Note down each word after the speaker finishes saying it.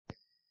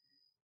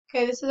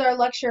Okay, this is our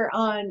lecture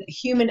on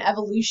human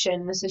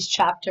evolution. This is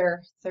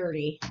chapter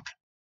 30.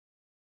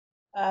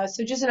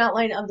 So just an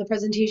outline of the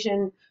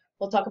presentation.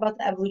 We'll talk about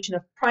the evolution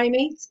of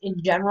primates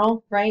in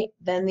general, right?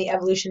 Then the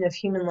evolution of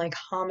human-like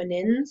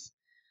hominins,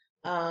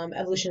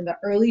 evolution of the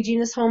early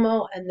genus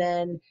Homo, and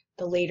then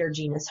the later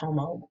genus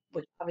Homo,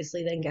 which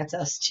obviously then gets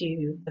us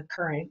to the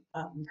current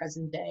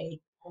present-day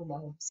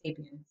Homo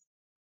sapiens.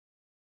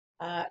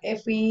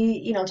 If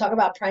we, talk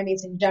about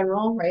primates in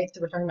general, right?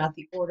 So we're talking about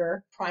the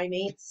order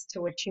primates,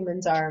 to which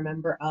humans are a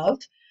member of.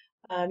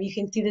 You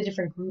can see the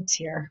different groups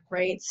here,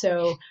 right?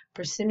 So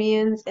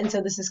prosimians, and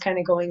so this is kind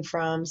of going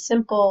from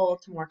simple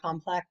to more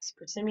complex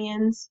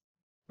prosimians,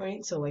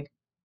 right? So like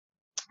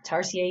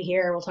Tarsier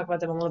here, we'll talk about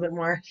them a little bit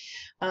more.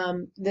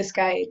 This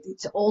guy,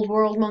 it's old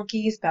world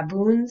monkeys,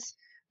 baboons,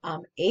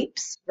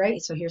 apes,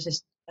 right? So here's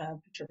this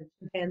picture of a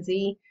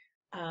chimpanzee.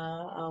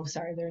 Oh,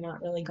 sorry, they're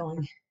not really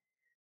going.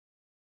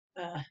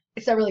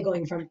 It's not really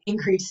going from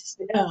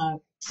increased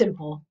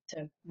simple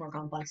to more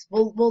complex.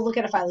 We'll look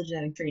at a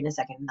phylogenetic tree in a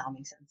second, and that'll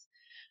make sense.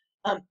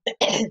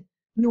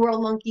 New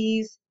World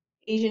monkeys,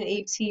 Asian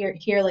apes here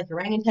like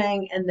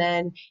orangutan, and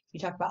then if you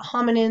talk about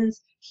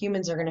hominins,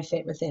 humans are going to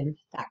fit within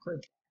that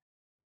group.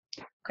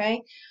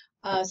 Okay,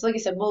 so like I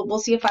said, we'll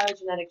see a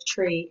phylogenetic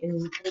tree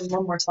in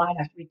one more slide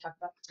after we talk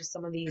about just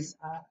some of these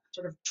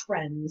sort of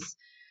trends.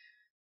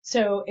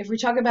 So if we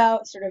talk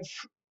about sort of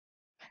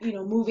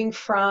moving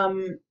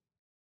from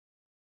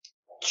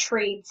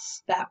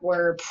traits that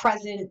were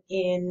present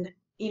in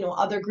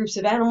other groups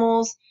of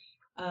animals,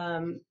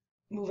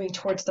 moving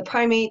towards the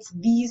primates,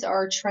 these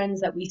are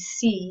trends that we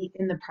see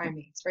in the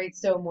primates, right?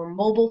 So more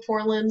mobile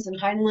forelimbs and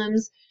hind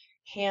limbs,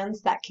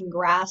 hands that can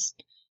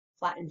grasp,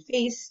 flattened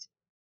face,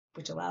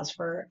 which allows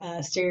for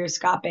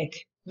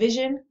stereoscopic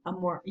vision, a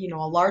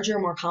larger,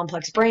 more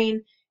complex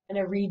brain, and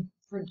a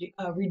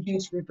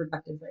reduced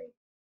reproductive rate.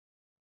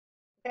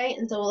 Okay,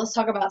 and so let's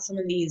talk about some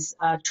of these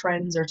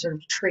trends or sort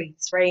of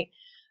traits, right?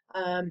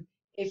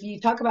 If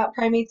you talk about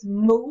primates,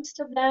 most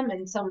of them,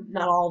 and some,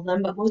 not all of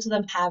them, but most of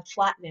them have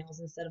flat nails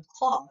instead of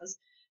claws,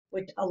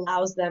 which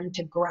allows them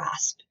to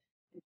grasp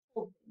and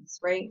hold things,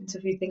 right? And so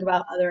if you think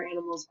about other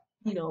animals,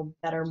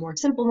 that are more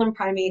simple than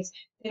primates,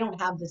 they don't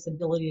have this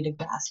ability to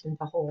grasp and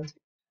to hold.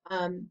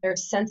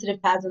 There's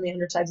sensitive pads on the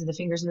undersides of the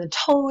fingers and the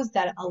toes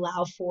that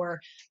allow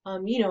for,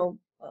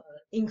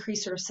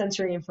 increased sort of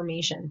sensory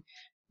information.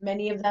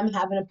 Many of them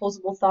have an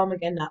opposable thumb,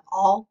 again, not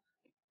all.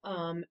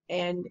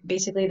 And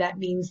basically that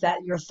means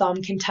that your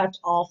thumb can touch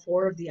all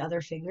four of the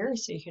other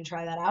fingers, so you can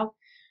try that out.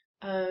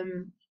 All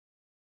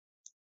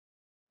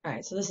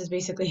right, so this is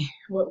basically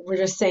what we're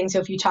just saying. So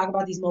if you talk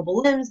about these mobile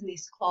limbs and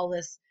these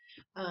clawless,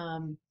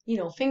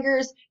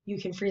 fingers, you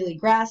can freely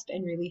grasp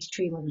and release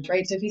tree limbs,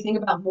 right? So if you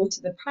think about most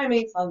of the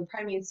primates, all the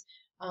primates,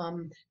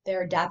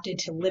 they're adapted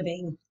to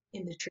living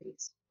in the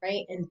trees,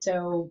 right? And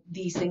so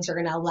these things are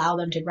going to allow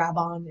them to grab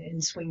on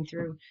and swing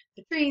through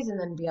the trees and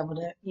then be able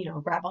to,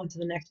 grab onto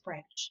the next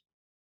branch.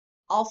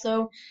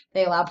 Also,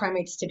 they allow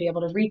primates to be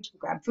able to reach,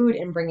 grab food,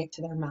 and bring it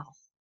to their mouth.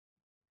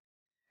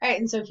 All right,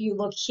 and so if you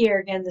look here,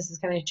 again, this is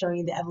kind of showing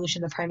you the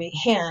evolution of the primate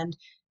hand.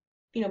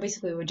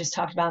 Basically what we just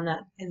talked about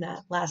in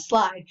that last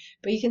slide.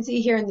 But you can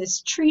see here in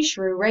this tree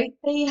shrew, right,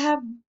 they have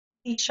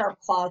these sharp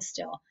claws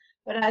still.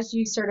 But as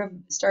you sort of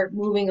start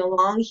moving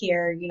along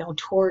here,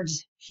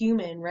 towards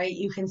human, right,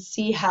 you can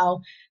see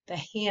how the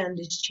hand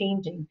is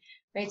changing,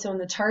 right? So in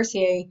the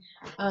tarsier,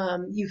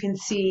 you can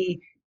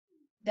see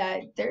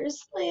that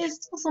there's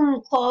still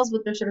some claws,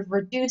 but they're sort of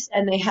reduced,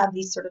 and they have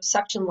these sort of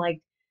suction-like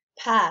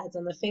pads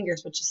on the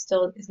fingers, which is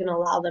going to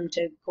allow them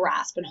to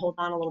grasp and hold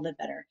on a little bit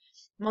better.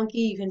 Monkey,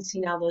 you can see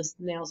now those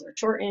nails are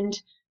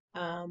shortened,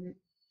 but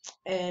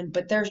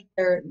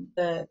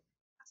the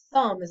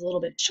thumb is a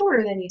little bit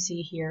shorter than you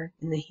see here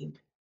in the human.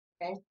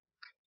 Okay.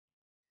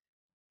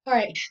 All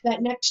right,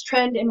 that next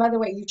trend, and by the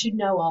way, you should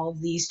know all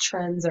of these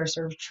trends are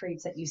sort of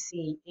traits that you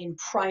see in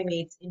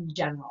primates in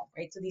general,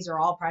 right? So these are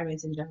all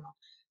primates in general.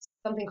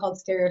 Something called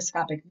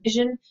stereoscopic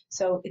vision.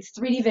 So it's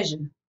 3D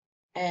vision,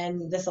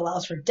 and this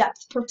allows for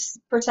depth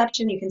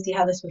perception. You can see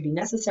how this would be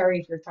necessary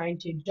if you're trying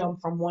to jump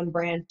from one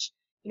branch,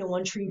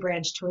 one tree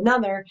branch to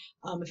another.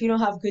 If you don't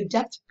have good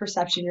depth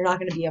perception, you're not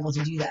going to be able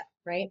to do that,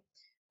 right?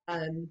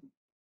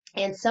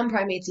 And some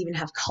primates even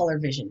have color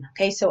vision.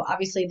 Okay, so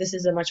obviously this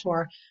is a much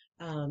more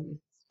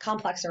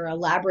complex or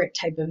elaborate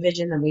type of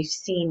vision than we've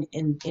seen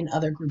in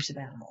other groups of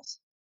animals.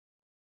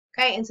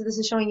 Okay, and so this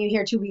is showing you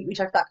here too. We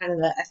talked about kind of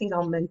I think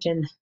I'll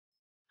mention,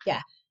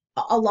 yeah,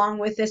 along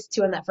with this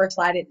too on that first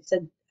slide, it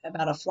said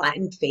about a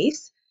flattened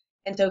face.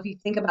 And so if you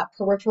think about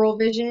peripheral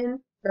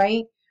vision,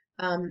 right,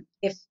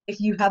 if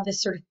you have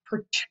this sort of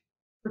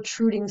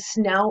protruding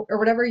snout or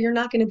whatever, you're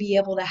not going to be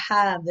able to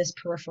have this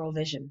peripheral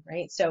vision,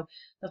 right? So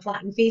the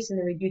flattened face and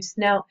the reduced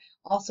snout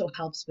also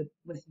helps with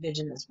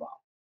vision as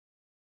well.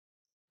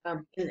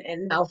 And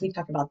now if we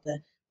talk about the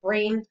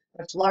brain,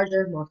 much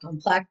larger, more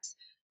complex.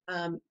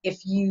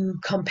 If you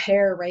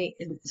compare, right,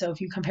 so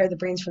if you compare the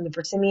brains from the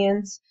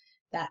prosimians,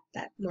 that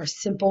more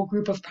simple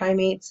group of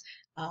primates,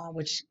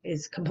 which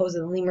is composed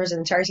of the lemurs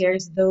and the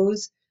tarsiers,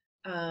 those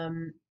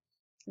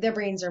their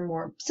brains are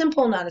more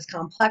simple, not as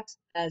complex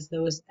as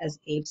those as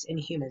apes and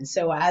humans.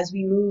 So as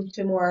we move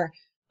to more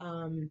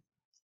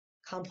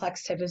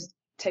complex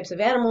types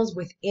of animals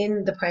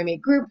within the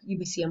primate group,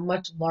 you see a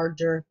much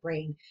larger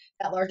brain.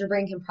 That larger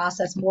brain can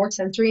process more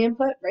sensory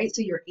input, right?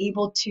 So you're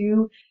able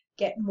to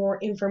get more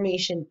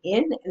information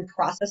in and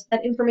process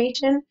that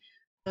information.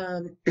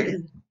 And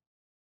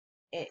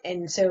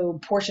so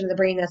portion of the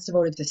brain that's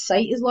devoted to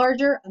sight is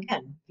larger.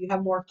 Again, if you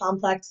have more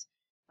complex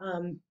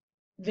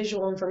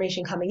visual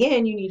information coming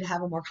in, you need to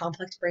have a more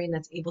complex brain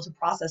that's able to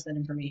process that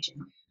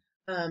information.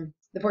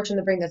 The portion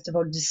of the brain that's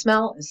devoted to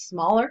smell is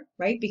smaller,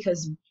 right?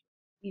 Because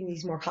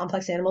these more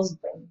complex animals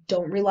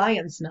don't rely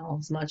on smell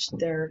as much.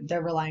 They're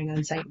relying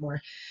on sight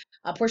more.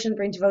 A portion of the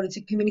brain devoted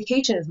to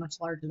communication is much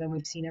larger than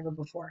we've seen ever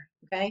before.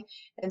 Okay,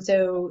 and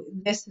so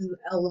this is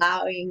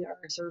allowing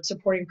or sort of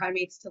supporting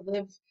primates to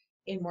live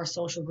in more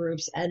social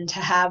groups and to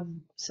have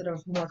sort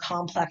of more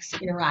complex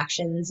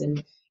interactions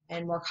and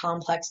more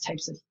complex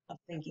types of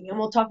thinking. And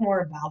we'll talk more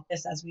about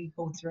this as we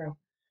go through.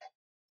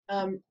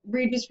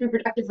 Reduced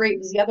reproductive rate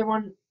was the other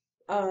one.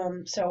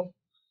 So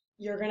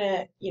you're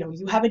gonna,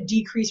 you have a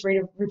decreased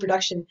rate of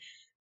reproduction.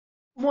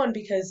 One,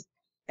 because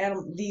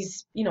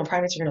these,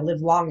 primates are gonna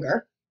live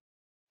longer.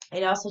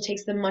 It also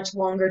takes them much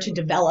longer to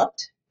develop,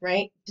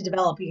 right? To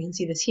develop, you can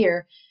see this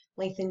here,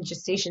 lengthened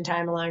gestation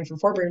time allowing for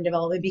forebrain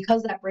development.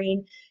 Because that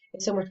brain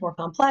is so much more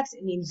complex,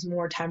 it needs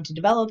more time to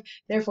develop.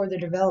 Therefore, the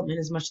development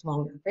is much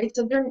longer, right?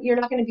 So you're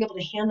not going to be able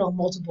to handle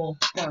multiple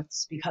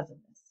births because of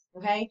this,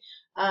 okay?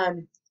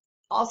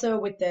 Also,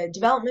 with the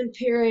development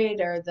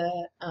period or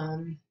the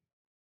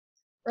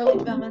early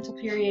developmental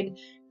period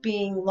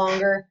being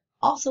longer,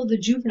 also the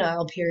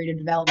juvenile period of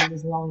development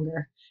is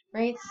longer,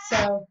 right?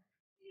 So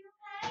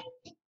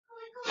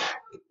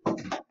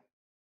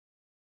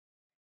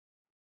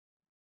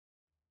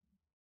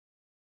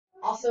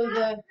also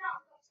the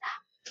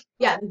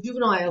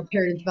juvenile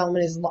period of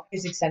development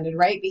is extended,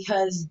 right?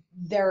 Because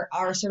there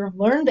are sort of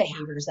learned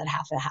behaviors that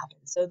have to happen.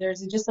 So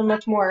there's just a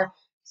much more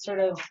sort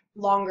of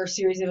longer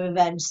series of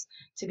events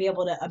to be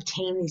able to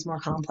obtain these more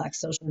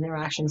complex social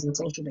interactions and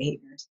social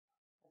behaviors.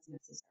 That's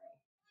necessary.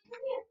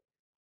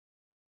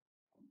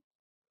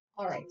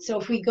 All right, so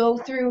if we go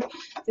through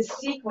the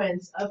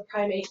sequence of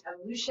primate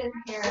evolution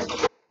here,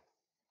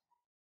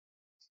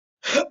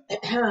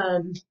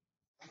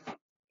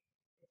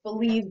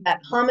 believe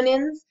that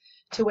hominins,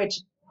 to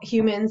which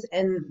humans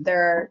and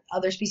there are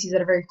other species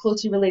that are very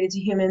closely related to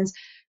humans,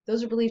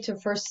 those are believed to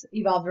have first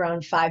evolved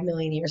around 5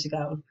 million years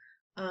ago.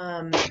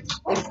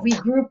 If we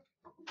group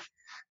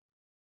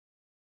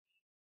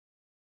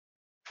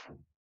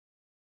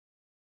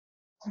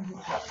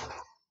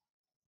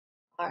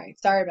all right,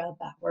 sorry about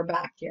that. We're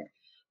back here.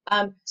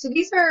 So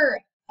these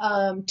are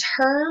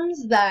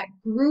terms that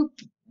group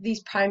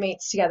these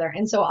primates together.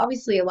 And so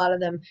obviously a lot of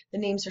them, the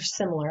names are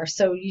similar.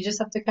 So you just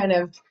have to kind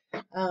of,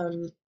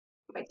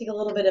 might take a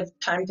little bit of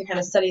time to kind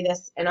of study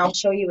this, and I'll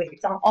show you it.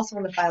 It's also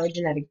on the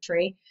phylogenetic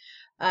tree.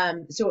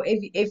 So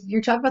if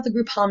you're talking about the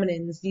group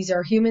hominins, these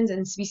are humans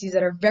and species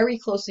that are very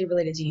closely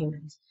related to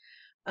humans.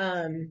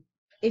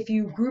 If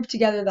you group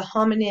together the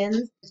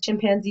hominins, the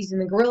chimpanzees,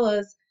 and the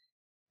gorillas,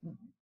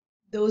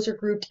 those are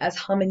grouped as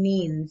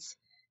hominines.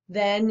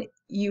 Then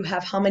you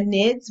have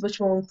hominids, which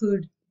will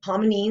include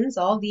hominines,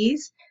 all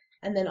these,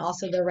 and then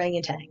also the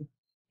orangutan.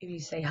 If you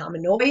say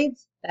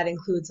hominoids, that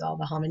includes all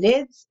the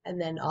hominids,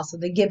 and then also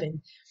the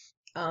gibbon.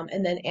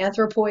 And then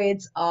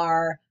anthropoids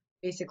are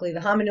basically the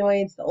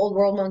hominoids, the old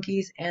world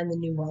monkeys, and the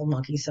new world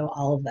monkeys, so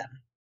all of them.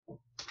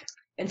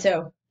 And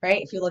so,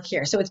 right, if you look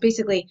here, so it's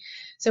basically,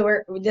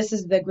 so this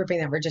is the grouping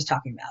that we're just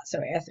talking about.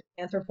 So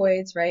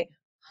anthropoids, right,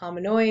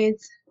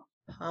 hominoids,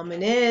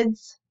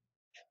 hominids,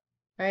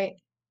 right,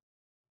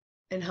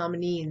 and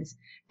hominines.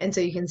 And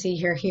so you can see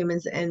here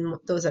humans and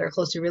those that are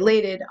closely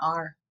related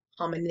are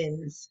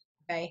hominins.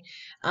 Okay,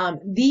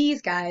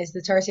 these guys,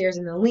 the tarsiers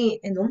and the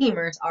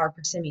lemurs, are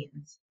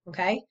prosimians.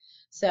 Okay,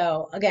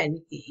 so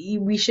again,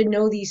 we should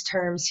know these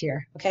terms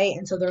here. Okay,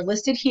 and so they're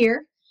listed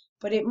here,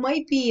 but it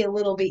might be a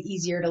little bit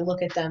easier to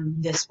look at them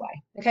this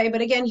way. Okay,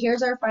 but again,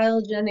 here's our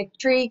phylogenetic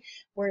tree.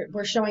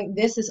 We're showing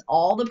this is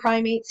all the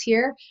primates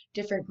here,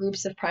 different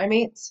groups of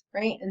primates,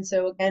 right? And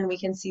so again, we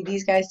can see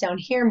these guys down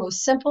here,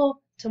 most simple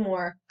to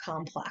more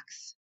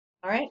complex.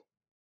 All right.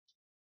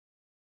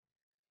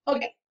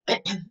 Okay.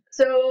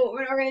 So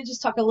we're going to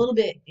just talk a little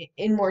bit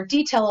in more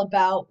detail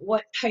about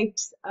what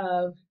types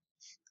of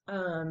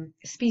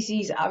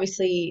species.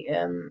 Obviously,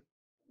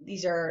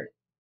 these are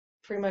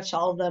pretty much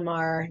all of them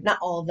are, not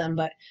all of them,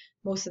 but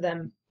most of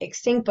them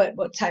extinct, but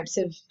what types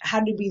of,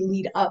 how did we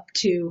lead up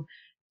to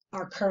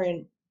our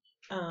current,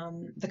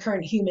 the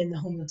current human, the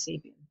Homo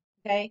sapien,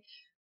 okay?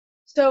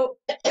 So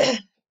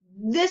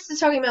this is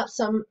talking about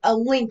a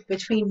link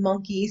between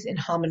monkeys and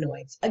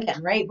hominoids.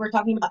 Again, right? We're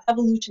talking about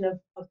evolution of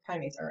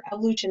primates, or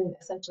evolution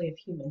essentially of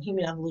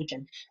human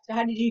evolution. So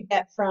how did you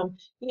get from,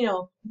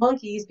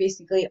 monkeys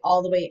basically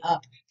all the way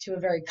up to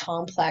a very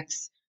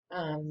complex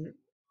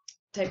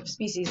type of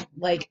species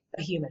like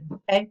a human,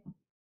 okay?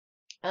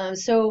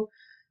 So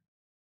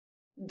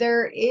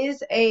there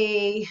is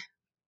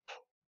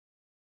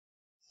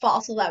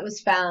fossil that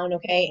was found,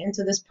 okay? And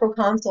so this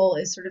proconsul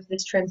is sort of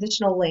this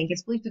transitional link.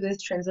 It's believed to be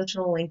this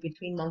transitional link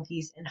between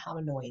monkeys and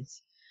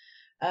hominoids.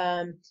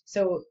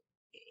 So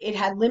it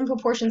had limb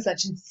proportions that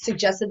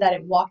suggested that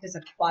it walked as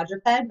a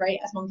quadruped, right,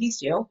 as monkeys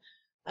do.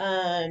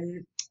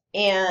 And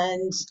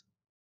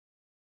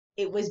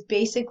it was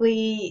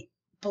basically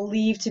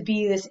believed to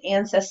be this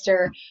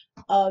ancestor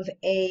of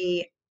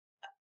a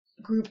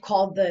group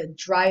called the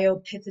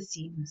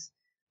Dryopithecines.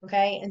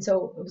 Okay, and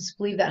so it was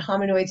believed that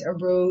hominoids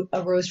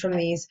arose from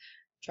these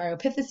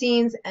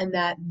Dryopithecines, and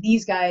that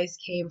these guys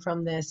came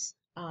from this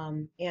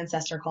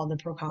ancestor called the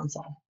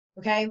proconsul.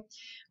 Okay,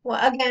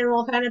 well, again,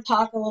 we'll kind of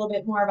talk a little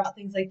bit more about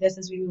things like this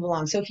as we move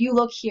along. So if you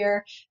look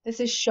here, this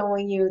is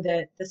showing you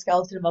the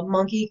skeleton of a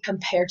monkey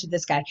compared to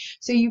this guy.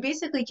 So you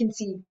basically can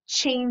see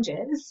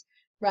changes,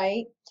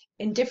 right,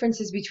 and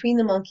differences between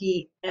the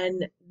monkey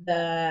and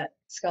the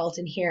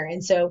skeleton here.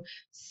 And so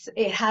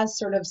it has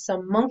sort of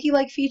some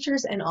monkey-like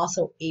features and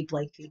also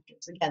ape-like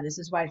features. Again, this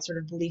is why it's sort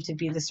of believed to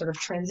be this sort of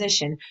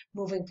transition,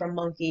 moving from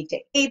monkey to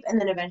ape,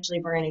 and then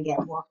eventually we're going to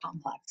get more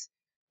complex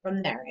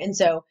from there. And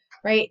so,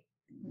 right,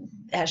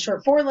 it has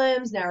short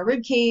forelimbs, narrow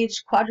rib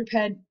cage, quadruped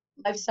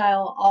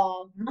lifestyle,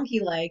 all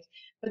monkey-like,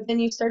 but then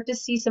you start to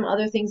see some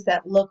other things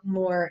that look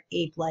more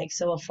ape-like.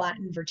 So a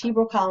flattened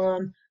vertebral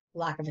column,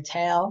 lack of a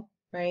tail,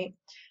 right?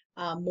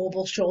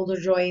 Mobile shoulder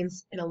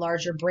joints, and a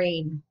larger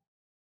brain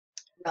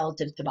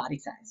relative to body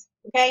size.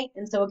 Okay,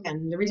 and so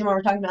again, the reason why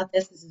we're talking about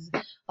this is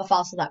a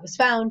fossil that was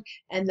found,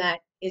 and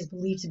that is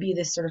believed to be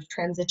this sort of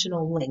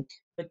transitional link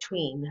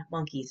between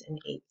monkeys and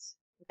apes.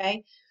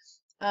 Okay,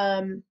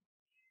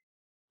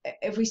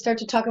 if we start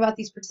to talk about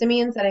these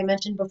prosimians that I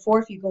mentioned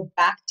before, if you go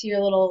back to your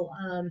little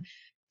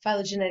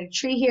phylogenetic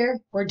tree here,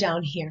 we're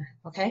down here.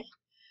 Okay.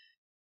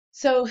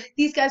 So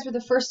these guys were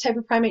the first type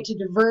of primate to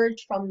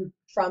diverge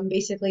from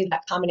basically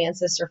that common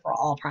ancestor for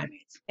all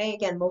primates. Okay,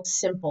 again, most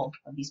simple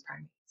of these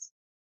primates.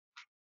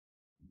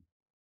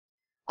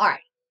 All right,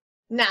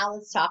 now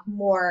let's talk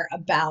more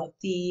about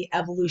the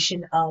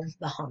evolution of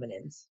the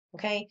hominins.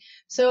 Okay,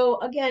 so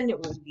again,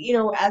 you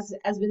know, as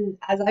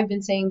I've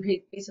been saying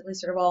basically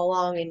sort of all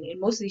along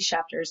in most of these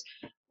chapters,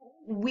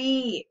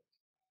 we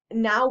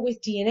now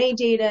with DNA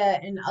data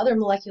and other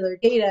molecular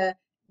data,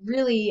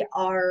 really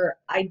our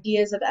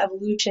ideas of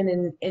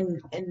evolution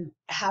and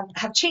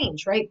have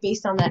changed, right,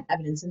 based on that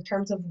evidence in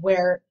terms of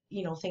where,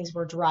 you know, things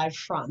were derived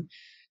from.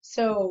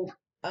 So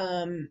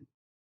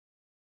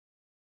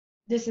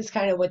this is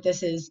kind of what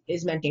this is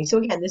mentioning. So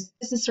again, this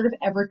is sort of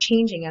ever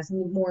changing as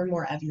more and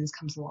more evidence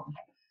comes along.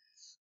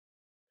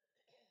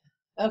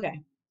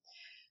 Okay.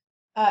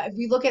 If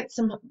we look at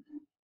some,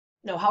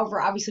 no, however,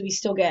 obviously we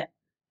still get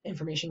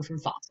information from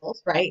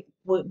fossils, right?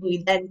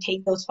 We then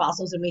take those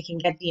fossils and we can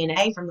get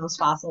DNA from those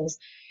fossils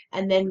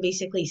and then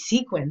basically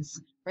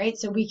sequence, right?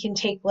 So we can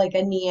take like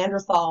a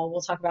Neanderthal,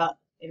 we'll talk about,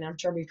 and I'm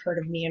sure we've heard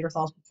of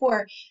Neanderthals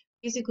before.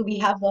 Basically, we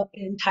have the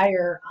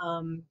entire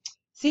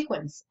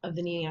sequence of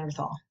the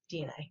Neanderthal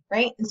DNA,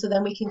 right? And so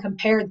then we can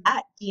compare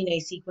that DNA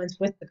sequence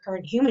with the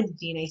current human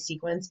DNA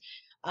sequence,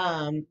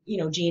 you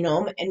know,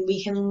 genome, and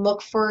we can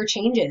look for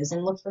changes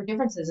and look for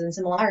differences and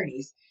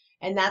similarities.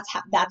 And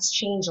that's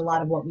changed a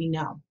lot of what we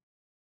know.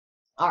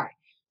 All right.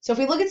 So if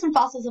we look at some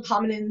fossils of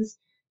hominins,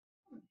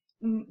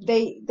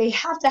 they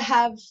have to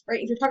have, right,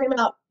 if you're talking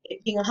about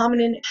it being a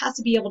hominin, it has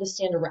to be able to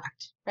stand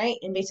erect, right,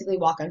 and basically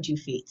walk on 2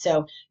 feet.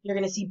 So you're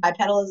going to see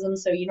bipedalism,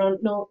 so you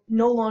don't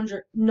no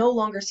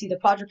longer see the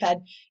quadruped.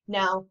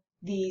 Now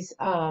these,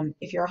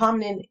 if you're a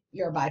hominin,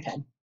 you're a biped,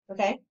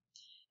 okay?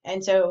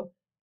 And so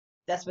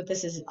that's what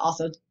this is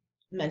also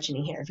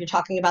mentioning here. If you're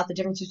talking about the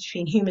differences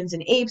between humans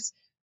and apes,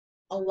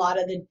 a lot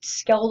of the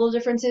skeletal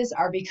differences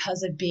are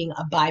because of being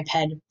a biped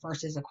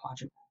versus a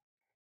quadruped.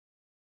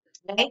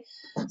 Okay,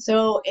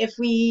 so if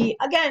we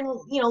again,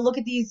 you know, look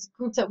at these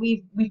groups that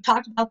we've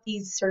talked about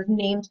these sort of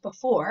names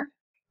before,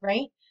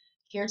 right?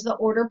 Here's the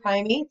order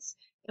primates.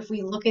 If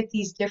we look at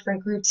these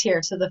different groups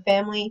here, so the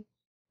family,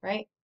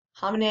 right?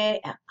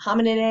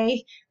 Hominidae,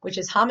 which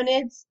is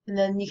hominids, and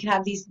then you can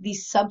have these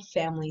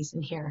subfamilies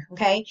in here,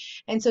 okay?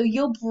 And so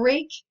you'll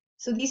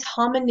so these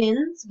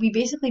hominins, we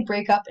basically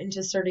break up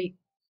into sort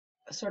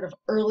of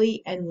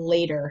early and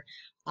later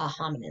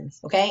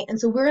hominins, okay? And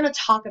so we're going to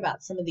talk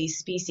about some of these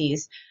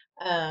species,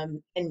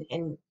 and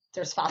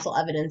there's fossil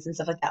evidence and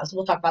stuff like that. So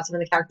we'll talk about some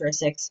of the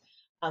characteristics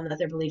that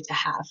they're believed to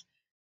have.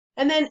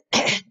 And then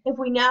if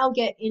we now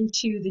get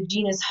into the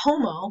genus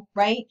Homo,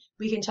 right,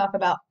 we can talk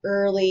about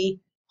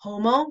early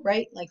Homo,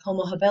 right, like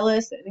Homo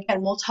habilis, and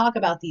again, we'll talk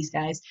about these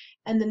guys.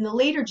 And then the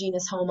later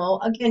genus Homo,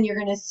 again, you're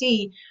going to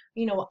see,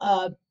 you know,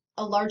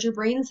 a larger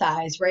brain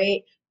size,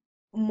 right,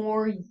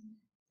 more,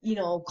 you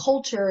know,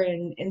 culture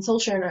and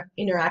social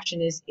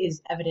interaction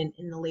is evident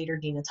in the later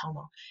genus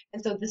Homo.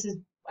 And so this is,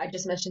 I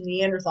just mentioned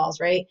Neanderthals,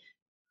 right?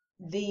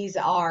 These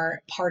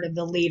are part of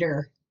the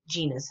later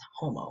genus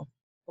Homo,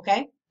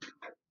 okay?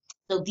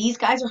 So these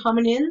guys are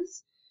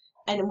hominins,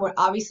 and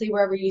obviously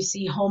wherever you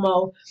see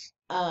Homo,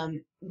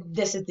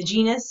 this is the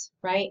genus,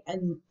 right?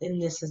 And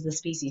this is the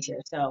species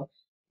here. So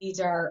these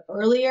are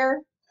earlier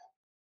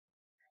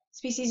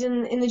species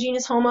in the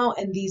genus Homo,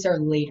 and these are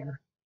later.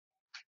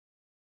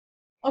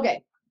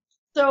 Okay,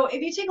 so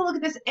if you take a look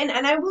at this, and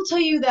I will tell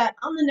you that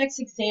on the next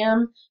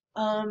exam,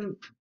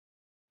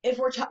 if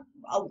we're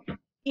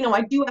you know,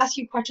 I do ask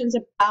you questions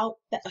about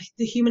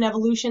the human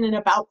evolution and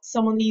about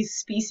some of these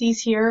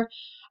species here.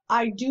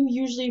 I do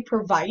usually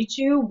provide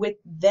you with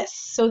this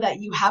so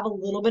that you have a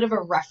little bit of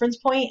a reference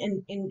point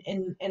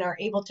and are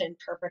able to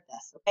interpret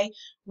this, okay?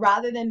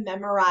 Rather than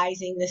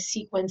memorizing the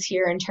sequence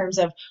here in terms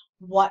of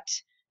what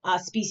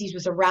species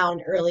was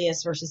around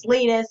earliest versus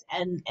latest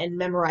and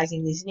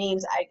memorizing these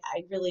names,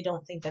 I really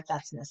don't think that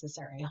that's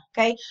necessary,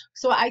 okay?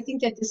 So I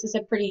think that this is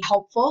a pretty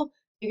helpful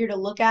figure to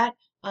look at.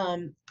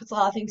 Puts a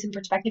lot of things in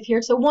perspective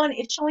here. So one,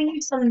 it's showing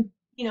you some,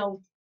 you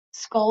know,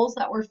 skulls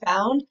that were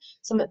found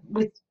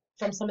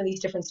from some of these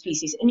different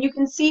species, and you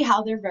can see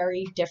how they're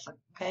very different,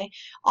 okay?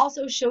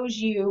 Also shows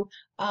you,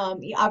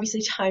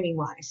 obviously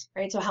timing-wise,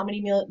 right? So how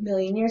many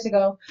million years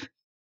ago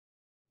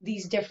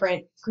these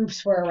different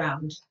groups were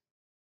around.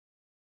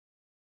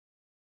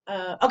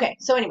 Okay,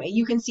 so anyway,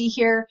 you can see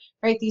here,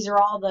 right, these are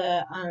all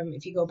the,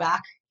 if you go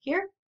back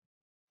here,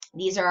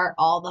 these are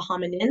all the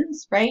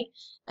hominins, right?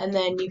 And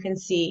then you can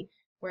see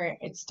where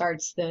it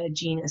starts the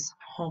genus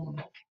Homo.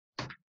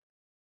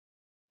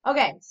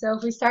 Okay, so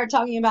if we start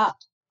talking about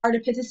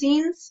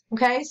Ardipithecines,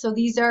 okay, so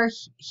these are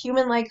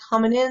human-like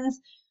hominins,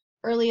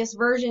 earliest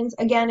versions.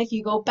 Again, if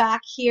you go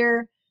back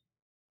here,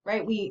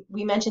 right, we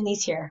mentioned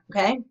these here,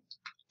 okay?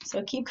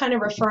 So keep kind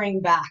of referring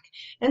back.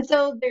 And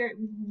so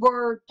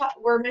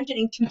we're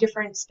mentioning two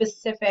different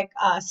specific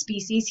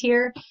species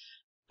here,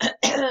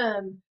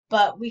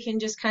 but we can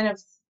just kind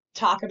of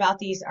talk about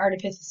these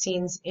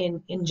Ardipithecines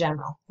in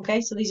general,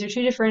 okay? So these are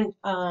two different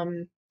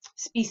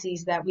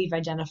species that we've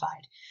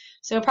identified.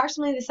 So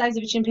approximately the size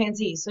of a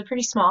chimpanzee, so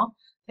pretty small.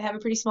 They have a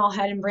pretty small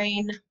head and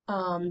brain,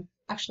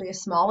 actually a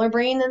smaller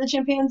brain than the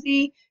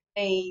chimpanzee.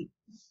 They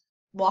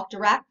walk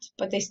direct,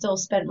 but they still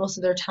spent most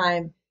of their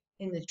time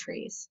in the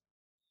trees.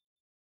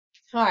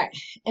 All right,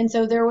 and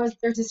so there's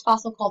this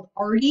fossil called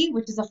Ardi,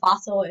 which is a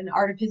fossil, an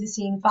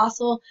Ardipithecine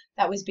fossil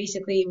that was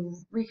basically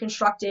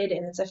reconstructed,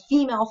 and it's a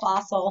female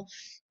fossil.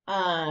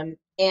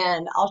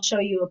 And I'll show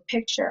you a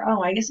picture.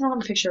 Oh, I guess I don't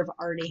have a picture of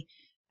Ardi.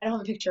 I don't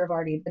have a picture of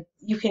Ardi, but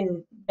you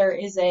can. There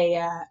is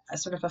a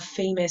sort of a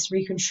famous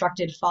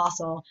reconstructed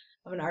fossil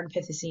of an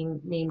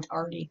Ardipithecine named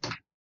Ardi.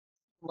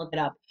 Look it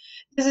up.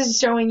 This is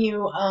showing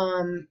you,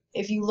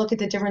 if you look at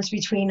the difference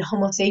between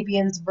Homo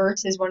sapiens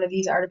versus one of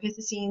these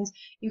Ardipithecines,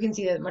 you can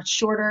see that much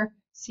shorter.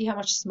 See how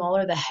much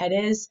smaller the head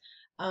is.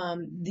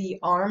 The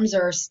arms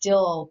are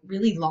still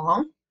really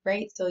long,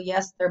 right? So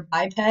yes, they're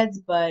bipeds,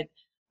 but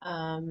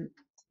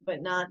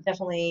not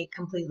definitely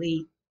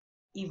completely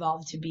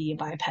evolved to be a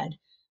biped.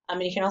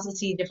 And you can also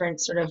see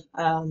different sort of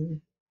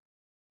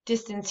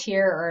distance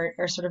here,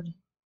 or sort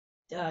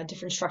of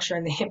different structure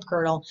in the hip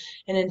girdle,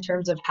 and in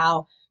terms of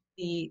how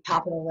the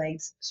top of the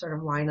legs sort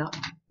of line up.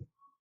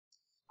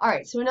 All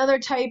right, so another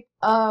type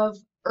of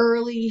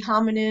early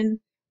hominin.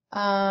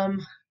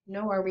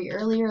 No, are we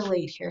early or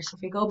late here? So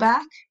if we go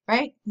back,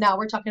 right, now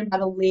we're talking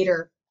about a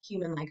later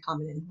human-like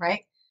hominin,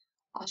 right?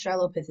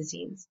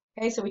 Australopithecines.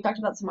 Okay, so we talked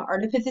about some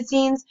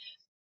Ardipithecines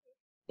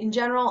in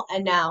general,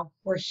 and now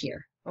we're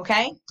here.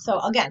 Okay, so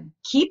again,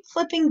 keep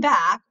flipping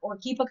back or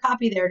keep a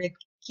copy there to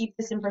keep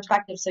this in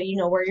perspective so you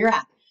know where you're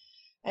at.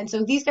 And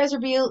so these guys are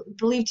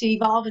believed to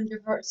evolve and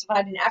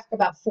diversified in Africa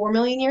about 4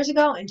 million years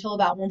ago until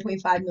about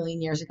 1.5 million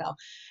years ago.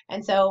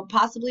 And so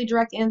possibly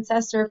direct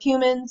ancestor of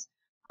humans.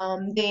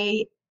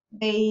 They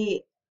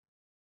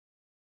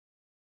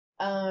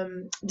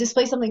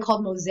display something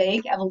called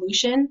mosaic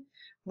evolution,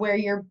 where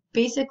you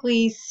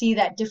basically see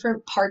that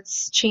different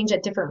parts change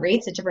at different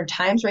rates at different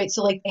times, right?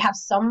 So like they have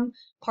some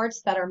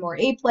parts that are more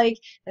ape-like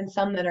and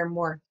some that are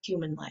more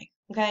human-like.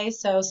 Okay,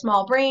 so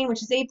small brain,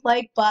 which is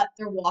ape-like, but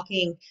they're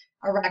walking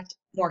erect,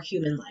 more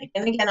human-like.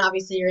 And again,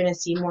 obviously, you're going to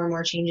see more and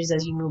more changes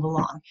as you move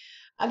along.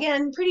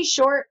 Again, pretty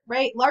short,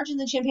 right? Larger than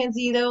the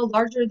chimpanzee, though.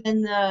 Larger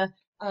than the,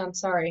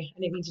 sorry, I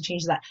didn't mean to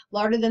change that.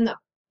 Larger than the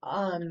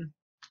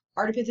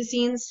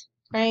Ardipithecines,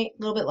 right? A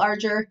little bit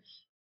larger.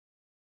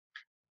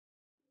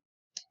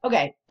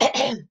 Okay,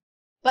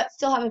 but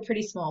still have a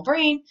pretty small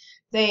brain.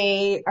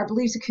 They are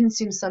believed to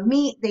consume some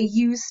meat. They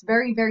use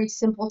very, very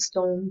simple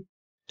stone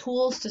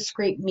tools to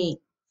scrape meat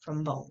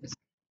from bones.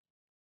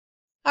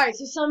 All right,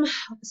 so some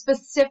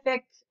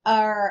specific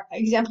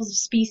examples of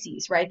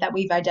species, right, that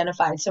we've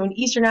identified. So in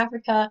Eastern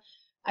Africa,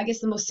 I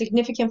guess the most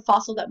significant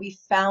fossil that we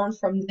found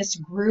from this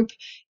group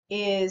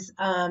is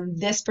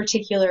this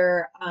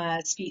particular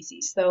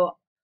species. So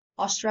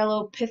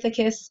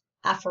Australopithecus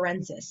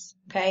afarensis,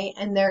 okay?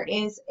 And there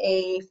is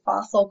a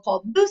fossil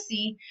called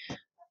Lucy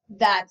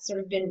that's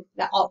sort of been,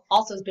 that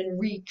also has been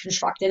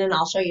reconstructed, and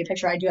I'll show you a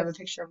picture. I do have a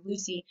picture of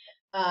Lucy.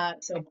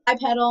 So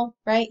bipedal,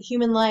 right?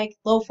 Human-like,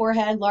 low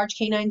forehead, large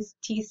canine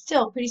teeth,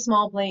 still pretty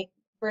small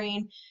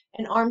brain,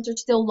 and arms are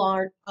still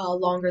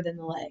longer than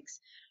the legs.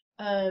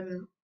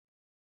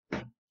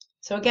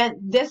 So again,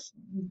 this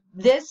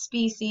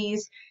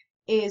species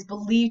is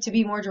believed to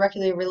be more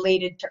directly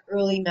related to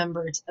early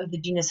members of the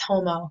genus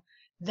Homo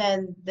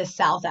than the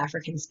South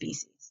African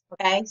species.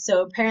 Okay,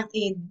 so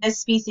apparently this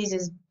species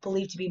is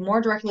believed to be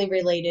more directly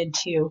related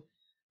to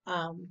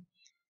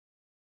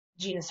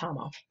genus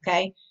Homo,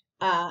 okay,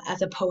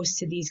 as opposed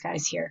to these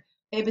guys here.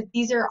 Okay, but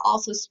these are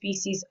also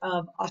species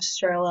of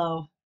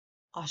Australopithecines,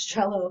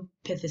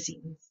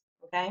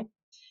 okay?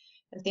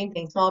 The same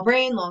thing, small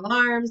brain, long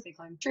arms, they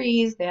climb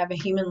trees, they have a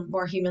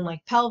more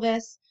human-like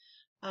pelvis.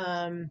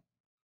 If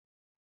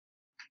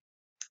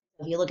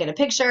you look at a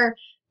picture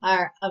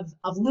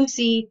of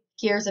Lucy,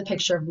 here's a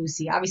picture of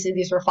Lucy. Obviously,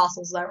 these were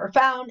fossils that were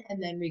found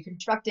and then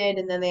reconstructed,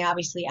 and then they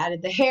obviously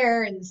added the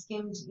hair and the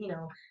skin, you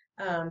know,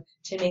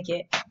 to make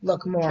it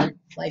look more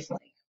lifelike.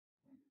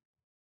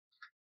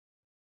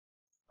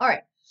 All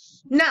right,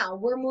 now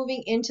we're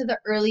moving into the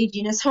early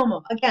genus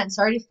Homo. Again,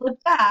 sorry to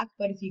flip back,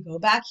 but if you go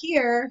back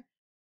here,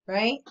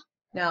 right,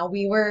 now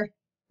we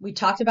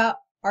talked about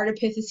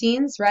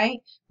Ardipithecines,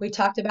 right? We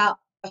talked about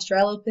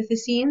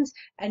Australopithecines,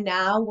 and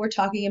now we're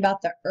talking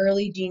about the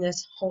early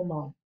genus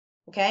Homo.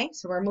 Okay,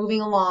 so we're moving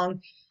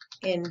along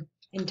in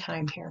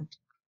time here.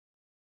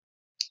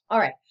 All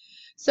right,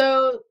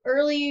 so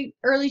early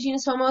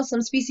genus Homo,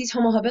 some species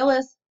Homo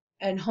habilis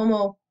and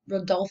Homo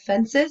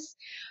rudolfensis.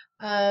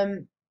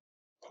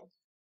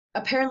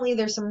 Apparently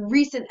there's some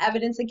recent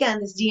evidence, again,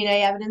 this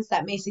DNA evidence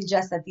that may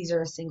suggest that these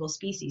are a single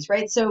species,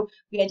 right? So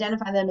we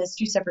identify them as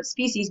two separate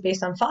species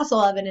based on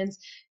fossil evidence,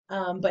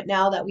 but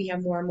now that we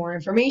have more and more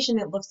information,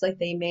 it looks like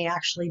they may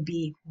actually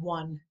be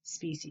one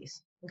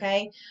species,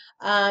 okay?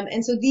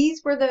 And so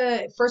these were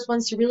the first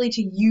ones to really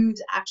to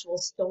use actual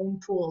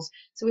stone tools.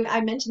 So I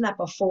mentioned that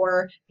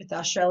before with the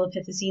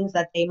Australopithecines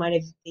that they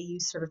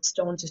used sort of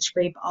stone to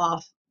scrape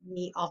off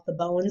meat off the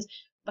bones,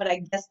 but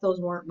I guess those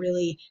weren't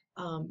really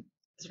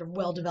sort of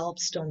well-developed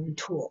stone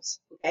tools,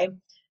 okay?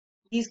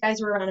 These guys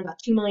were around about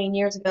 2 million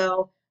years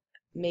ago,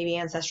 maybe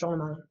ancestral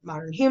to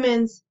modern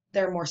humans.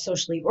 They're more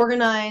socially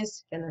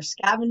organized, and they're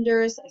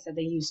scavengers. I said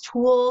they use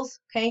tools,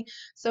 okay?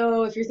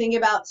 So if you're thinking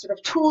about sort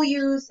of tool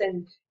use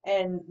and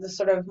the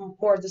sort of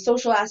more of the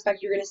social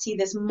aspect, you're going to see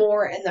this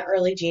more in the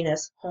early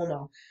genus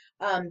Homo.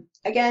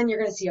 Again, you're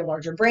going to see a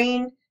larger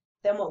brain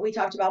than what we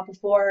talked about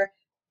before.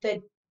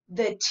 The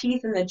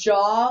teeth and the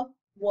jaw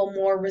will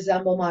more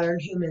resemble modern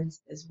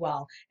humans as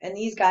well. And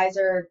these guys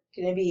are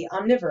going to be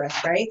omnivorous,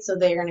 right? So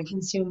they're going to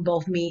consume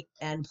both meat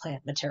and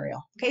plant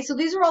material. Okay, so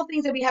these are all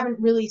things that we haven't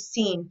really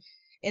seen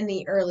in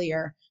the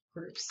earlier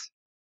groups.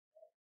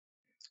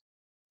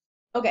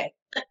 Okay,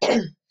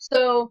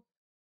 so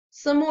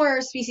some more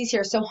species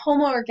here. So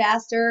Homo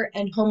ergaster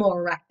and Homo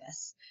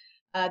erectus.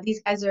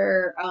 These guys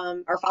are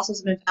fossils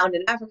have been found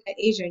in Africa,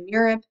 Asia, and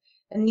Europe,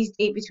 and these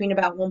date between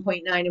about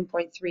 1.9 and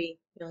 0.3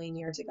 million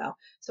years ago.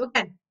 So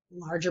again,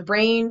 larger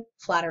brain,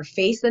 flatter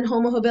face than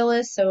Homo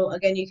habilis. So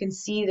again, you can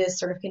see this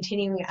sort of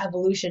continuing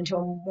evolution to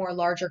a more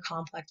larger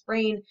complex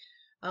brain,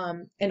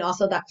 and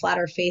also that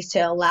flatter face to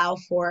allow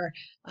for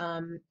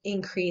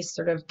increased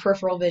sort of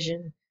peripheral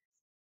vision.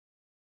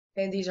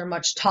 Okay, these are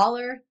much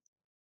taller.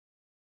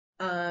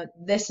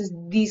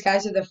 These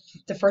guys are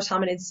the first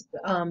hominids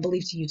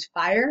believed to use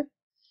fire.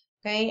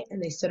 Okay, and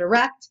they stood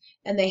erect,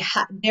 and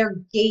their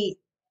gait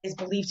is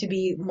believed to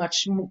be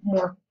much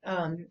more,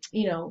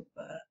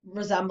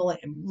 resembles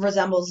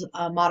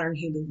modern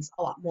humans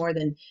a lot more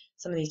than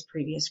some of these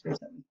previous groups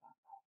that we talked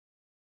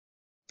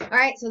about. All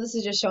right, so this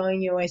is just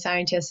showing you a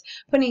scientist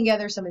putting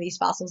together some of these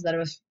fossils that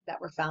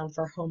were found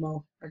for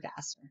Homo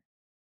ergaster.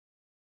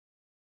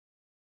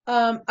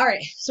 All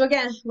right, so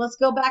again, let's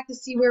go back to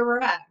see where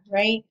we're at,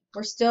 right?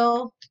 We're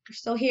still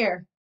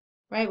here,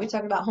 right? We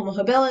talked about Homo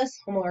habilis,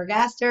 Homo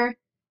ergaster,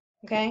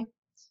 okay?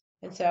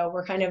 And so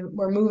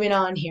we're moving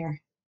on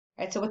here.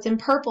 Right, so what's in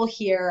purple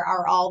here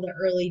are all the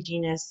early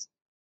genus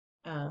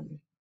Homo,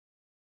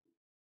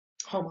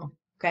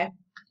 okay?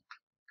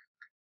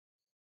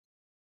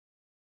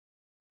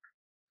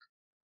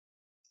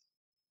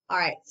 All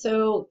right,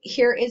 so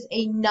here is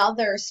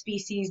another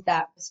species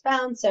that was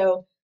found.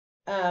 So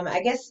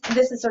I guess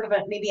this is sort of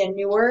maybe a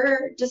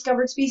newer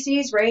discovered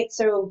species, right?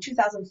 So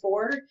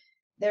 2004,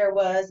 there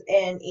was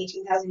an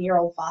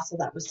 18,000-year-old fossil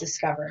that was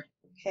discovered,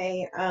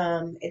 okay?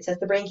 It says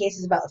the brain case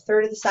is about a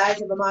third of the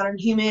size of a modern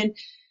human.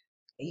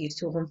 It used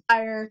tools from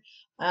fire,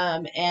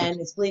 and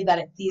it's believed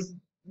that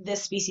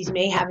this species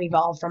may have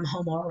evolved from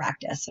Homo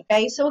erectus.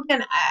 Okay, so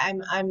again,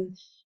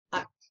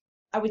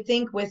 I would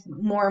think with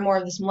more and more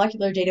of this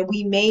molecular data,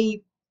 we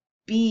may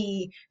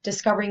be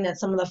discovering that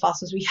some of the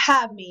fossils we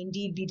have may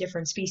indeed be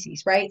different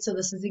species, right? So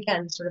this is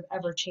again sort of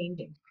ever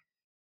changing.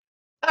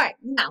 All right,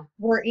 now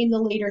we're in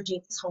the later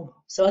genus Homo.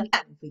 So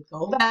again, if we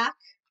go back,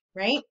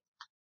 right,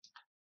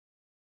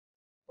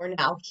 we're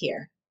now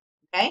here.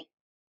 Okay.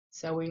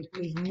 So we've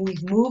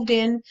moved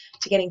in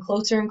to getting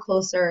closer and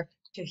closer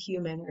to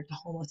human or to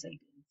Homo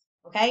sapiens.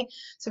 Okay,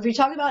 so if we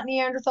talk about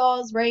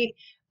Neanderthals, right,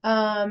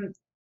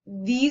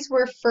 these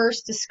were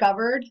first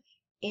discovered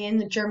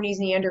in Germany's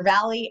Neander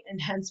Valley,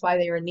 and hence why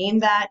they were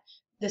named that.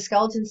 The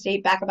skeletons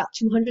date back about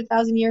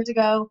 200,000 years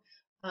ago.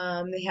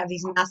 They have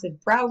these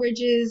massive brow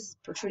ridges,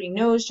 protruding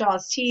nose,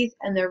 jaws, teeth,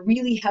 and they're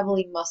really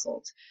heavily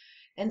muscled.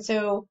 And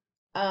so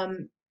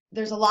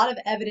there's a lot of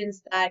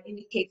evidence that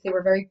indicates they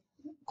were very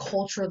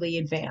culturally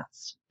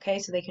advanced. Okay,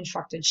 so they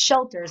constructed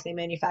shelters, they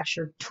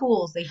manufactured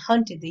tools, they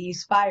hunted, they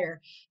used fire,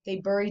 they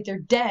buried their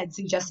dead,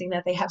 suggesting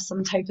that they have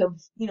some type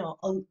of,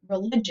 a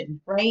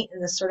religion, right?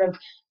 And this sort of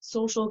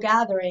social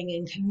gathering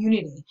and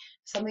community,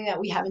 something that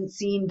we haven't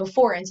seen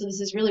before. And so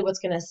this is really what's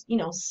going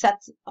to,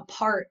 set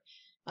apart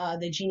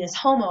the genus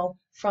Homo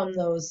from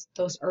those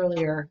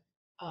earlier,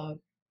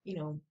 you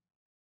know,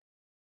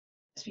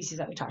 species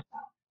that we talked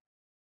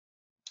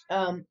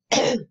about.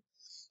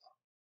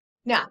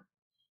 Now,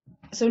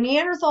 so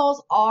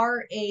Neanderthals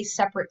are a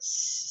separate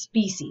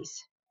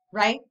species,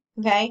 right?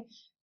 Okay.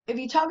 If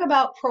you talk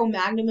about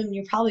Cro-Magnon, and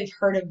you probably have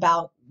heard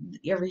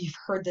you've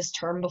heard this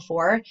term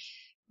before,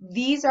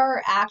 these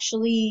are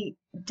actually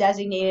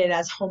designated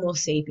as Homo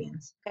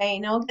sapiens. Okay.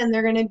 Now, again,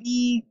 they're going to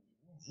be,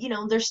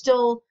 they're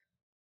still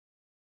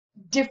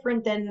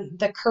different than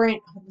the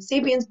current Homo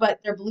sapiens, but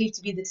they're believed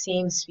to be the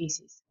same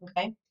species.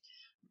 Okay.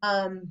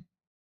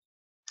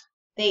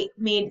 They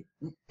made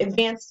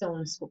advanced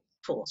stone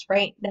tools,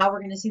 right? Now we're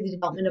going to see the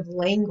development of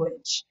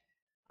language.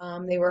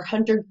 They were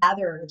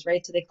hunter-gatherers,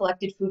 right? So they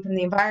collected food from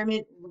the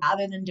environment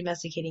rather than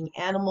domesticating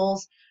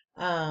animals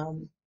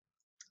and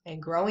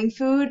growing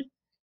food.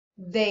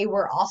 They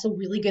were also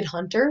really good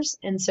hunters.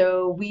 And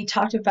so we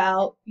talked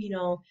about,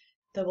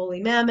 the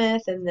woolly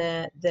mammoth and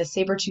the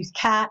saber-toothed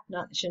cat,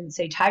 I shouldn't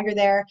say tiger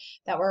there,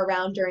 that were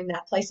around during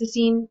that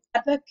Pleistocene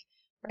epoch,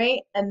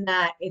 right? And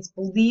that it's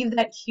believed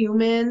that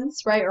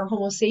humans, right, or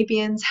Homo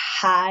sapiens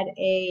had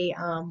a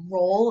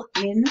role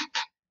in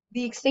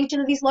the extinction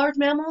of these large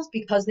mammals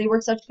because they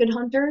were such good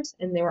hunters,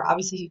 and they were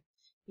obviously,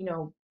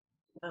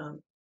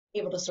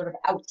 able to sort of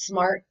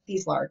outsmart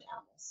these large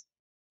animals.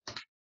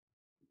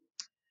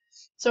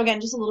 So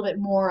again, just a little bit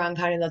more on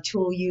kind of the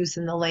tool use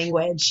and the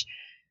language.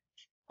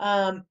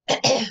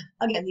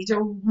 Again, these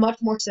are much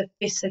more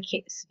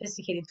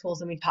sophisticated tools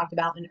than we talked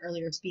about in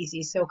earlier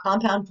species. So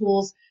compound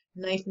tools,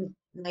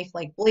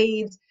 knife-like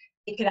blades,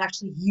 they could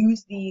actually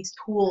use these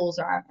tools,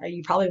 or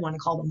you probably want to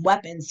call them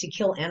weapons, to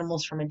kill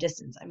animals from a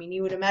distance. I mean,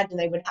 you would imagine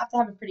they would have to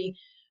have a pretty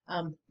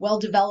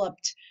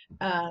well-developed,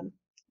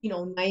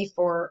 knife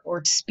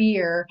or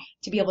spear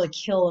to be able to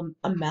kill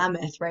a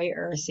mammoth, right,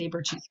 or a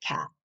saber-toothed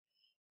cat.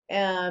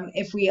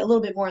 If we a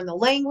little bit more in the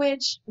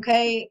language,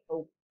 okay,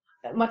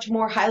 a much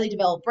more highly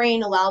developed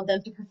brain allowed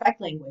them to perfect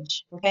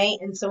language, okay,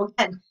 and so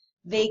again,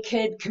 they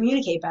could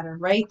communicate better,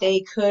 right? They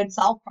could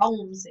solve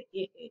problems,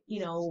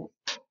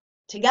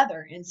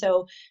 together, and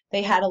so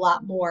they had a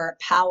lot more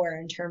power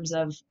in terms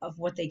of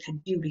what they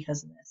could do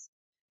because of this.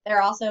 There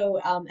are also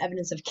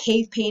evidence of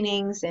cave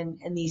paintings and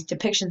these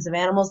depictions of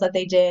animals that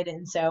they did,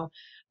 and so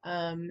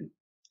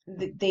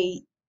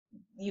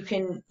you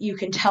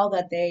can tell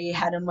that they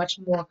had a much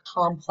more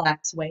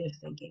complex way of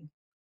thinking.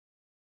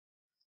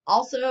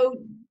 Also,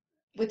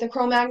 with the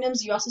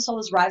Cro-Magnons, you also saw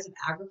this rise of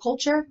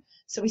agriculture.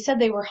 So we said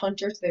they were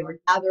hunters, they were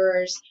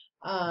gatherers,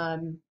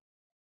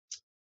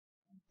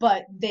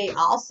 but they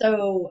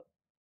also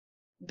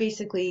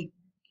basically,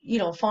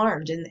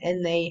 farmed,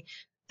 and they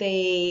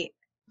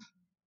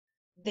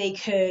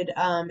could,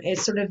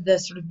 it's sort of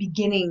the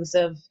beginnings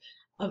of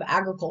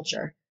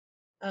agriculture.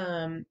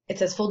 It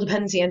says full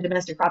dependency on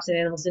domestic crops and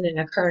animals didn't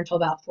occur until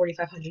about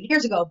 4,500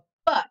 years ago.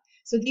 But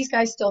so these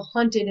guys still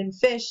hunted and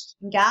fished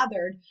and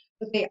gathered,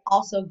 but they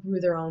also grew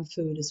their own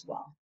food as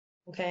well.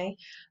 Okay.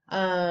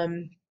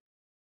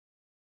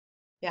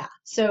 Yeah.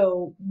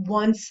 So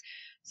once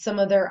some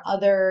of their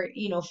other,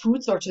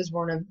 food sources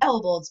weren't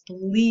available, it's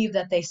believed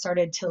that they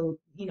started to,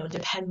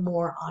 depend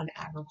more on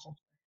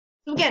agriculture.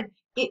 So again,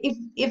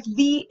 if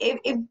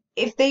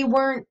they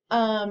weren't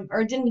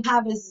or didn't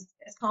have as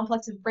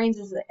complex of brains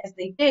as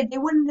they did, they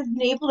wouldn't have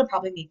been able to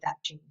probably make that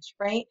change,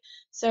 right?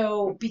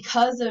 So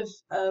because of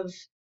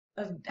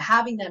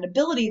having that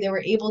ability, they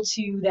were able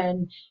to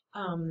then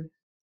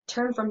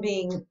turn from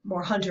being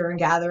more hunter and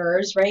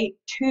gatherers, right,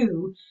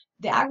 to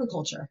the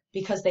agriculture,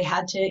 because they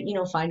had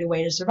to, find a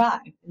way to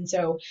survive. And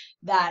so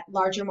that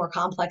larger, more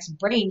complex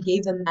brain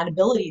gave them that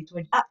ability to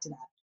adapt to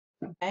that.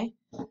 Okay.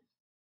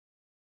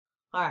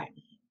 All right.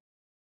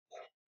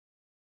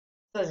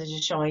 So this is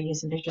just showing you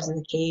some pictures of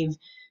the cave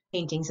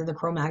paintings of the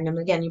Cro-Magnon.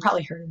 Again, you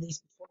probably heard of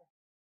these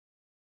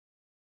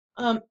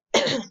before.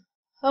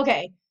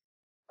 Okay.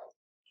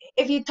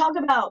 If you talk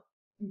about,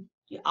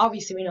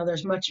 obviously we know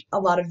there's a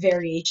lot of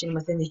variation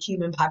within the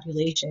human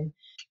population,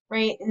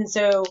 right? And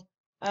so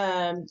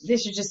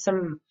these are just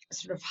some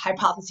sort of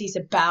hypotheses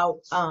about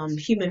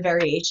human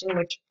variation,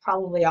 which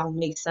probably all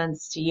makes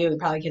sense to you. We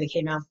probably could have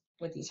came out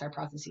with these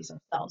hypotheses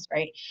ourselves,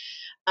 right?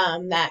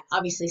 That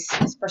obviously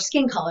for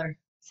skin color,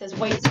 says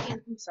white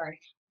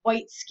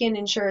skin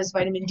ensures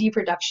vitamin D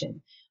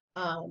production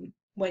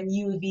when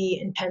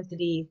UV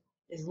intensity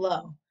is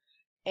low.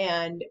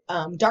 And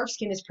dark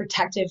skin is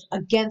protective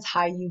against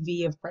high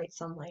UV of bright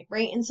sunlight,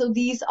 right? And so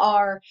these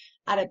are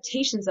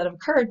adaptations that have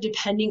occurred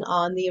depending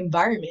on the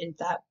environment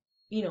that,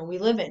 we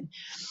live in.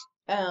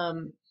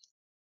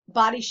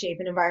 Body shape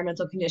and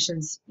environmental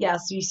conditions,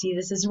 yes, you see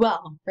this as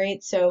well,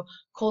 right? So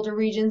colder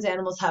regions,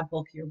 animals have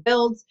bulkier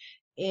builds.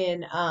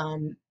 In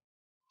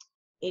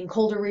In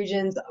colder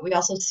regions, we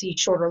also see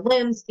shorter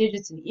limbs,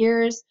 digits, and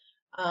ears.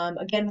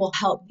 Again,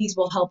 these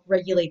will help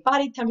regulate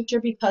body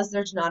temperature because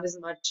there's not as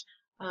much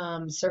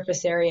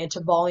surface area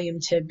to volume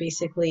to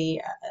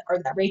basically, or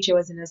that ratio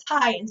isn't as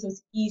high, and so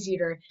it's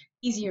easier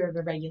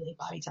to regulate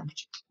body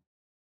temperature.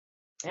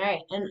 All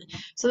right, and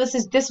so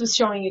this was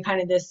showing you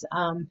kind of this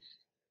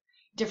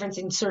difference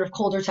in sort of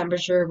colder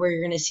temperature where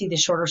you're going to see the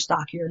shorter,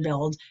 stockier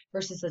build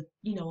versus a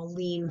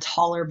lean,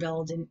 taller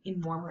build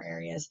in warmer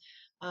areas.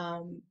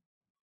 And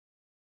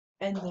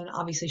then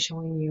obviously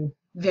showing you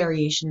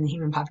variation in the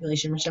human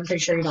population, which I'm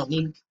pretty sure you don't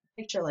need a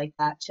picture like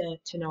that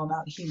to know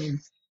about human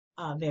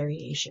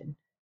variation.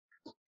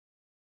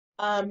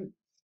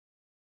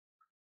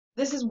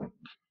 This is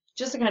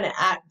just to kind of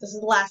add, this is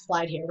the last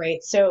slide here,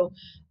 right? So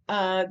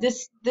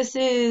this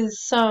is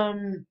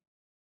some,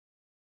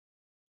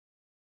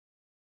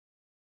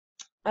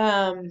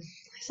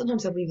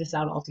 sometimes I'll leave this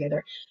out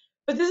altogether,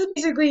 but this is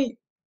basically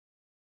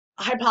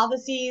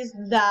hypotheses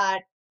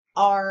that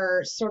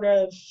are sort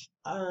of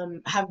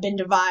have been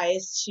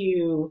devised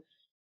to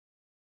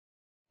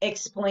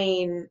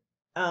explain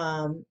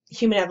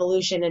human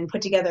evolution and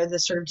put together the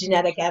sort of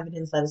genetic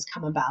evidence that has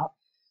come about.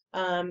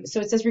 So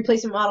it says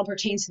replacement model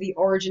pertains to the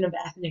origin of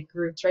ethnic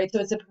groups, right? So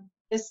it's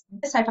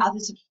this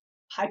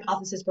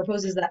hypothesis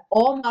proposes that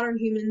all modern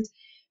humans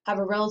have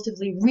a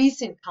relatively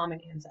recent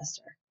common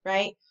ancestor,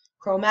 right?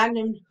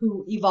 Cro-Magnon,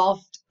 who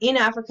evolved in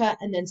Africa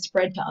and then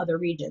spread to other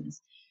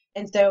regions.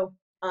 And so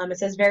it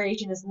says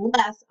variation is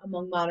less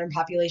among modern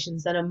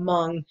populations than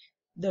among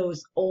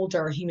those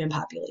older human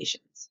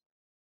populations.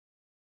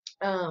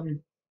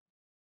 And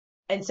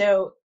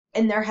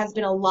there has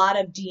been a lot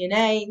of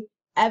DNA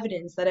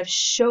evidence that have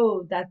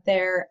showed that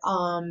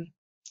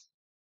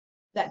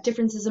that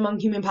differences among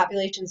human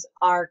populations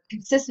are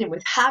consistent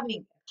with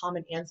having a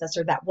common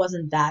ancestor that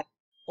wasn't that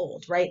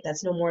old, right?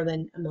 That's no more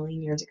than 1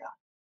 million years ago.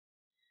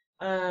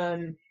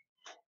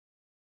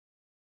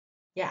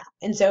 Yeah,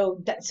 and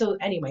so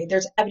anyway,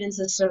 there's evidence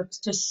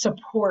to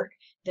support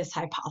this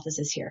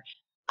hypothesis here.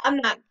 I'm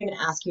not going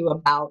to ask you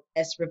about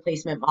this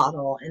replacement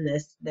model and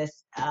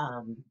this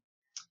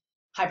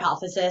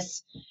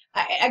hypothesis.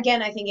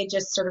 Again, I think it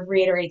just sort of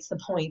reiterates the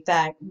point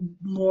that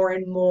more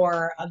and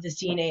more of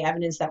this DNA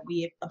evidence that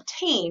we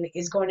obtain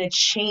is going to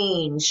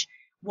change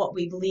what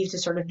we believe to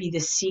sort of be the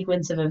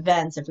sequence of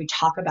events if we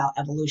talk about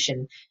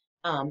evolution,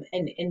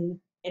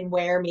 and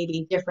where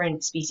maybe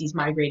different species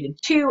migrated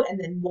to, and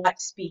then what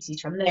species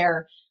from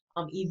there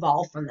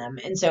evolved from them.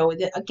 And so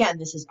again,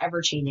 this is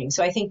ever changing.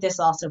 So I think this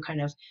also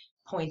kind of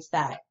points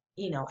that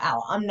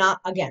out. I'm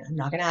not going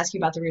to ask you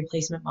about the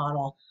replacement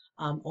model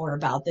or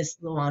about this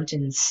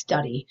Lewontin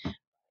study. If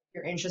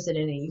you're interested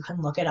in it, you can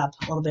look it up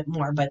a little bit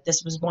more. But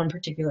this was one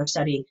particular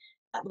study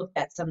that looked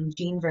at some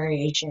gene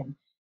variation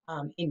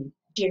in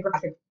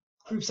geographic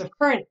groups of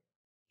current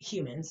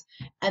humans,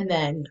 and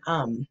then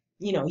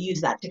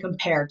use that to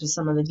compare to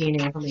some of the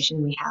DNA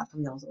information we have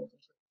from those older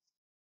groups.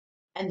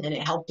 And then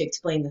it helped to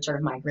explain the sort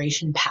of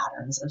migration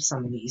patterns of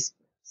some of these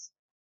groups.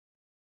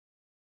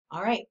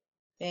 All right.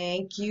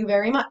 Thank you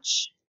very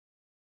much.